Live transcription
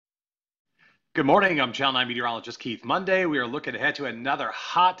Good morning. I'm Channel 9 Meteorologist Keith Monday. We are looking ahead to another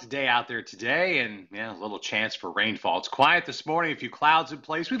hot day out there today, and yeah, a little chance for rainfall. It's quiet this morning, a few clouds in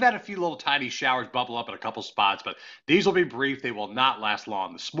place. We've had a few little tiny showers bubble up in a couple spots, but these will be brief. They will not last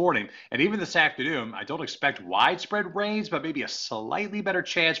long this morning. And even this afternoon, I don't expect widespread rains, but maybe a slightly better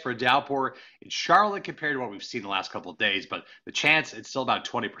chance for a downpour in Charlotte compared to what we've seen the last couple of days. But the chance, it's still about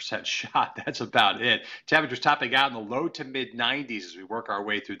 20% shot. That's about it. Temperatures topping out in the low to mid 90s as we work our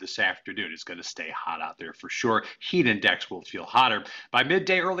way through this afternoon. It's going to stay hot out there for sure. Heat index will feel hotter. By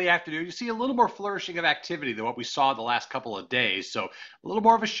midday, early afternoon, you see a little more flourishing of activity than what we saw the last couple of days. So a little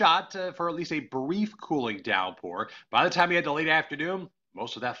more of a shot for at least a brief cooling downpour. By the time you get to late afternoon,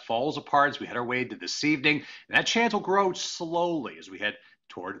 most of that falls apart as we head our way into this evening. And that chance will grow slowly as we head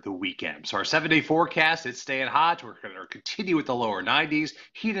toward the weekend. So our 7-day forecast, it's staying hot. We're going to continue with the lower 90s,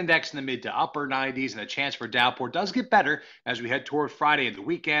 heat index in the mid to upper 90s, and a chance for downpour does get better as we head toward Friday and the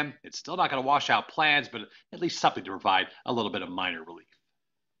weekend. It's still not going to wash out plans, but at least something to provide a little bit of minor relief.